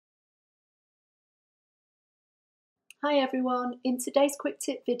Hi everyone, in today's quick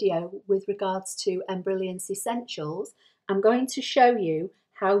tip video with regards to Embrilliance Essentials, I'm going to show you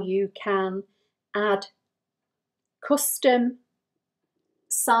how you can add custom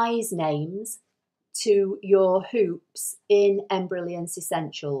size names to your hoops in Embrilliance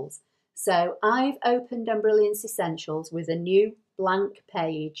Essentials. So I've opened Embrilliance Essentials with a new blank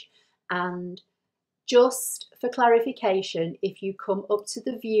page, and just for clarification, if you come up to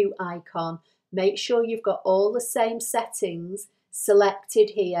the view icon, make sure you've got all the same settings selected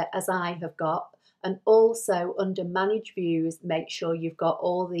here as I have got, and also under Manage Views, make sure you've got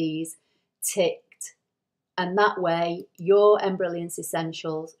all these ticked, and that way your Embrilliance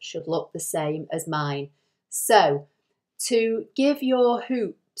Essentials should look the same as mine. So to give your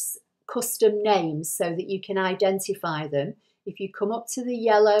hoops custom names so that you can identify them, if you come up to the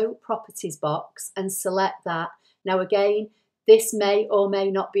yellow properties box and select that, now again, this may or may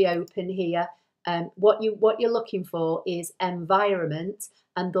not be open here. What you're looking for is environment,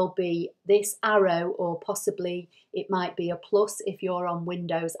 and there'll be this arrow, or possibly it might be a plus if you're on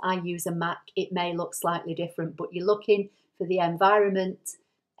Windows. I use a Mac, it may look slightly different, but you're looking for the environment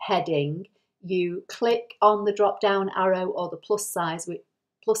heading. You click on the drop down arrow or the plus sign,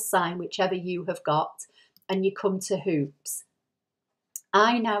 whichever you have got, and you come to hoops.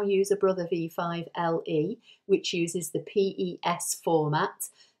 I now use a Brother V5 LE, which uses the PES format.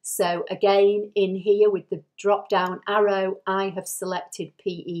 So again, in here with the drop down arrow, I have selected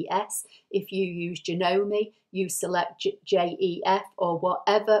PES. If you use Genome, you select JEF or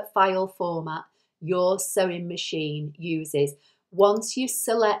whatever file format your sewing machine uses. Once you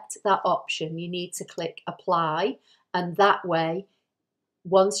select that option, you need to click Apply, and that way,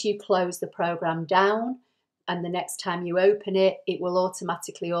 once you close the program down, and the next time you open it, it will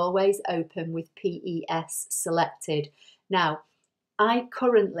automatically always open with PES selected. Now, I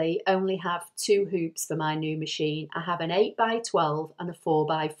currently only have two hoops for my new machine. I have an 8x12 and a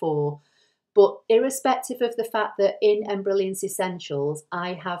 4x4. But irrespective of the fact that in Embrilliance Essentials,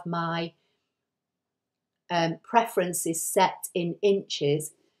 I have my preferences set in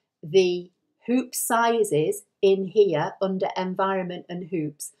inches, the hoop sizes in here under Environment and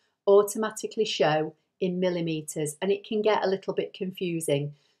Hoops automatically show in millimeters, and it can get a little bit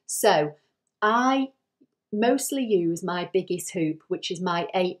confusing. So I mostly use my biggest hoop, which is my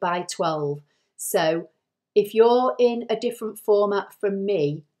 8x12. So if you're in a different format from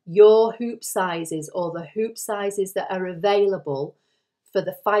me, your hoop sizes or the hoop sizes that are available for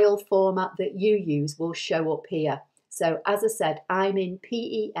the file format that you use will show up here. So as I said, I'm in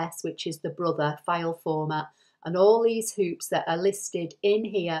PES, which is the Brother file format, and all these hoops that are listed in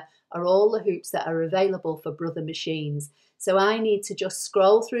here are all the hoops that are available for Brother machines. So I need to just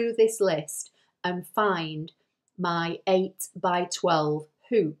scroll through this list and find my 8x12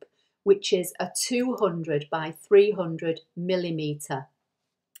 hoop, which is a 200 by 300 millimeter.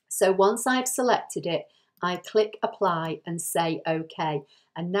 So once I've selected it, I click Apply and say OK.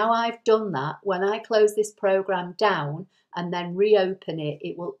 And now I've done that, when I close this program down and then reopen it,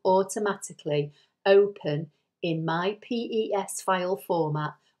 it will automatically open in my PES file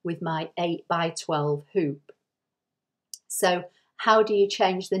format with my 8x12 hoop. So how do you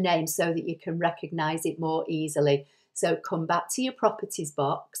change the name so that you can recognize it more easily? So come back to your properties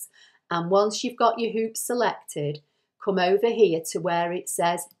box, and once you've got your hoop selected, come over here to where it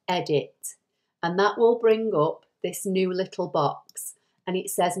says Edit, and that will bring up this new little box, and it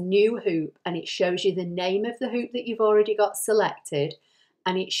says New Hoop, and it shows you the name of the hoop that you've already got selected,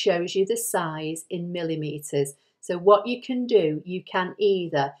 and it shows you the size in millimeters. So what you can do, you can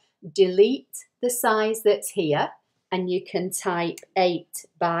either delete the size that's here, and you can type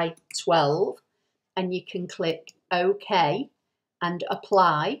 8x12, and you can click OK and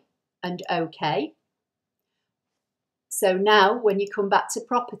Apply and OK. So now when you come back to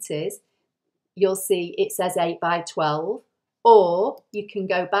properties, you'll see it says 8x12, or you can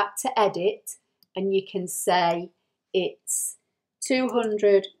go back to Edit and you can say it's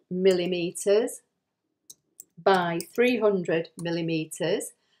 200 millimeters by 300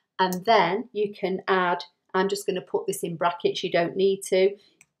 millimeters, and then you can add, I'm just going to put this in brackets, you don't need to,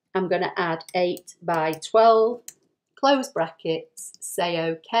 I'm going to add 8x12, close brackets, say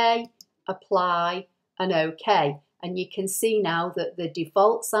OK, apply and OK, and you can see now that the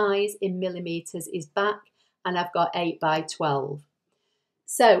default size in millimeters is back, and I've got 8x12.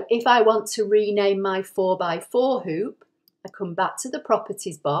 So if I want to rename my 4x4 hoop, I come back to the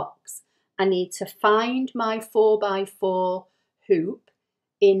properties box. I need to find my 4x4 hoop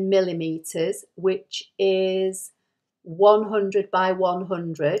in millimeters, which is 100 by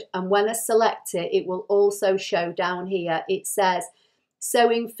 100, and when I select it, it will also show down here, it says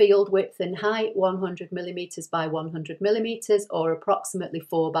Sewing field width and height 100mm by 100mm, or approximately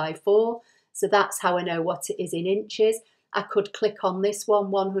 4 by 4. So that's how I know what it is in inches. I could click on this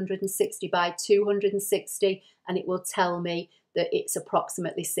one, 160 by 260, and it will tell me that it's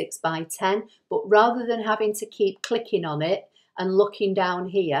approximately 6 by 10. But rather than having to keep clicking on it and looking down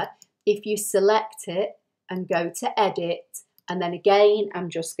here, if you select it and go to edit, and then again I'm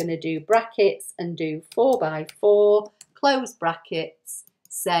just going to do brackets and do 4 by 4, close brackets,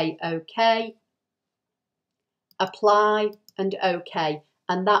 say OK, apply and OK,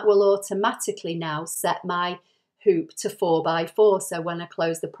 and that will automatically now set my hoop to 4 by 4. So when I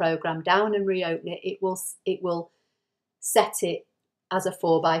close the program down and reopen it, it will set it as a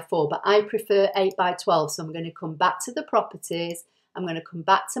 4 by 4, but I prefer 8 by 12. So I'm going to come back to the properties, I'm going to come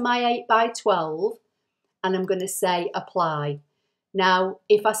back to my 8 by 12, and I'm going to say apply. Now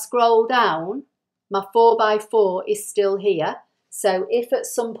if I scroll down, my 4 by 4 is still here. So if at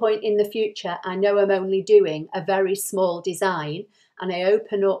some point in the future I know I'm only doing a very small design and I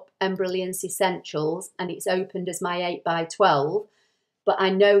open up Embrilliance Essentials and it's opened as my 8 by 12, but I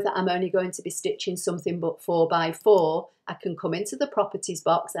know that I'm only going to be stitching something but 4 by 4, I can come into the properties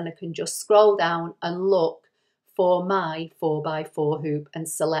box and I can just scroll down and look for my 4 by 4 hoop and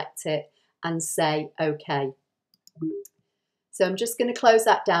select it and say OK. So I'm just going to close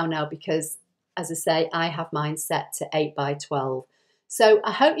that down now because, as I say, I have mine set to 8 by 12. So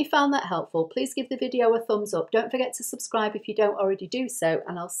I hope you found that helpful. Please give the video a thumbs up. Don't forget to subscribe if you don't already do so,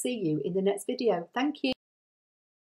 and I'll see you in the next video. Thank you.